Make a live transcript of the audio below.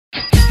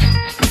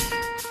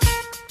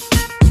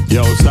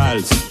Yo,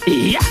 Styles.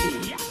 Yeah.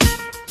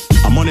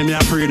 I'm money me a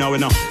free now, you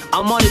know.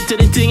 I'm on it to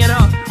the thing, you know.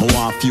 I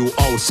want a few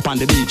house on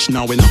the beach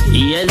now, you know.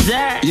 Yes,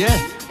 sir. Yeah.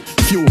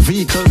 Few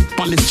vehicles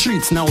on the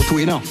streets now too,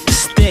 you know.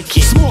 Sticky.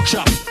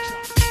 SmokeShop.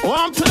 Oh,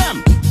 I'm to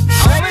them.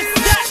 Oh,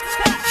 it's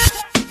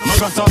that. I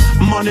got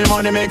some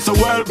money makes the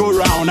world go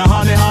round.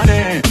 Honey,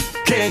 honey.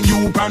 Can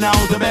you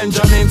pronounce the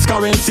BenJamin's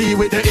currency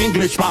with the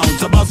English pound?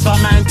 So bust a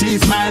man,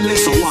 tease manly.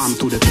 So I'm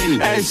to the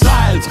thing. Hey,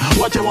 Styles,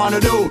 what you wanna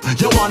do?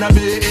 You wanna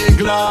be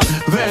Igla,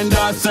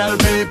 vendor, sell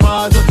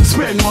papers,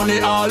 spend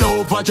money all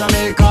over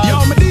Jamaica.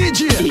 Yo, my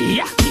DJ.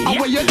 Yeah. How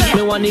are you there?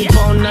 Me want the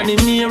pound and the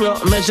mirror,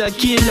 measure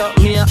kilo.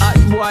 Me a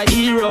hot boy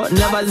hero,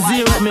 never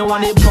zero. Me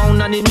want the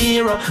pound and the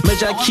mirror,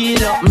 measure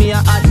kilo. Me a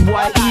hot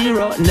boy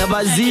hero,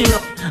 never zero.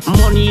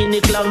 Money in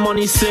the club,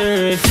 money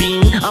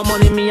surfing. A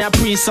money me a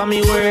priest, so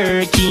me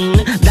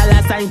working.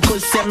 Dollar sign could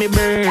set me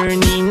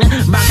burning.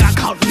 Bank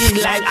account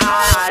big like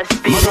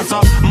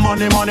Austin.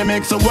 Money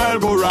makes the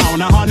world go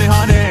round. Honey,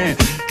 honey.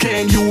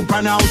 Can you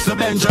pronounce the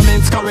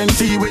BenJamin's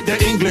currency with the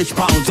English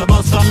pound? So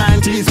bust a man,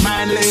 tease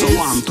manly. So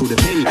I'm to the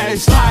thing. Hey,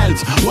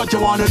 Styles, what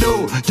you wanna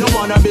do? You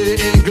wanna be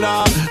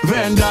Igla,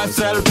 vendor,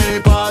 sell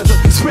papers,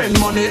 spend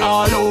money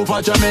all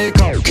over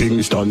Jamaica.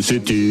 Kingston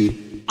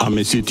City, I'm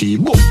a city,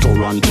 but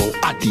Toronto,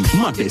 Addy,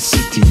 Maddest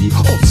City.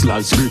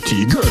 Hustlers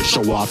gritty, girl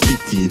show off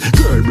titty.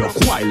 Girl block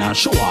wild and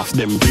show off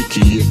them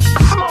pretty.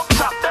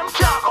 SmokeShop, them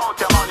can't count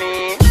your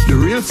money. The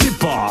real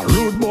sipper,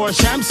 rude boy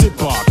sham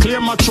sipper. Clear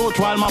my throat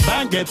while my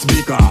bank gets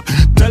bigger.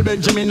 Tell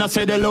BenJamin I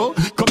said hello.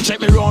 Come check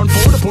me round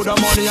for the put the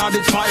money on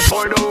this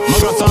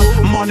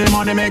 5-4.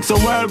 Money makes the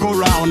world go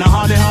round.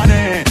 Honey,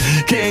 honey.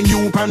 Can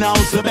you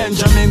pronounce the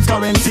BenJamin's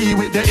currency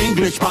with the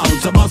English pound?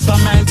 So bust a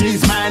man,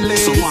 tease manly.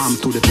 So I'm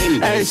to the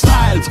thing. Hey,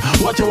 Styles,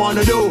 what you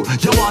wanna do?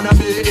 You wanna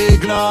be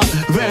Igla,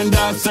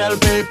 vendor, sell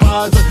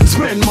papers,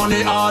 spend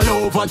money all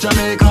over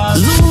Jamaica.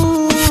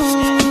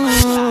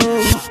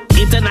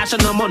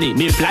 International money,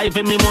 me fly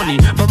for me money.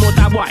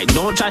 Promoter boy,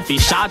 don't try to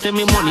short for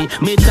me money.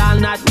 Me tall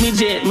not me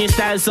jet, me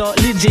style so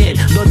legit.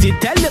 Don't you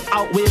tell them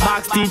out way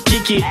backstage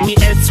kick it. Me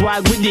head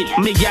swag with it,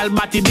 me gal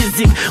body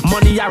busy.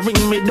 Money I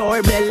ring me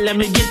doorbell, let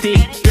me get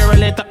it. Girl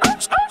letter,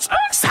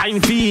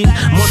 sign fee.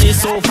 Money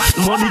so fat,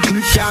 money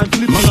click can't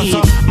clip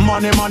me.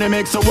 Money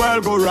makes the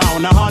world go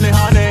round. Honey,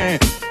 honey.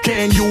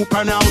 Can you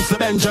pronounce the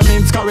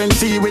BenJamin's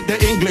currency with the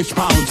English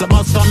pound? So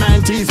bust a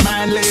man, tease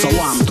manly. So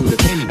I'm to the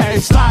thing. Hey,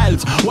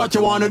 Styles, what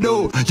you wanna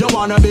do? You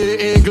wanna be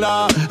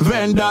Igla,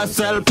 vendor,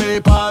 sell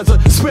papers,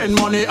 spend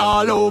money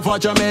all over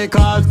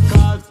Jamaica.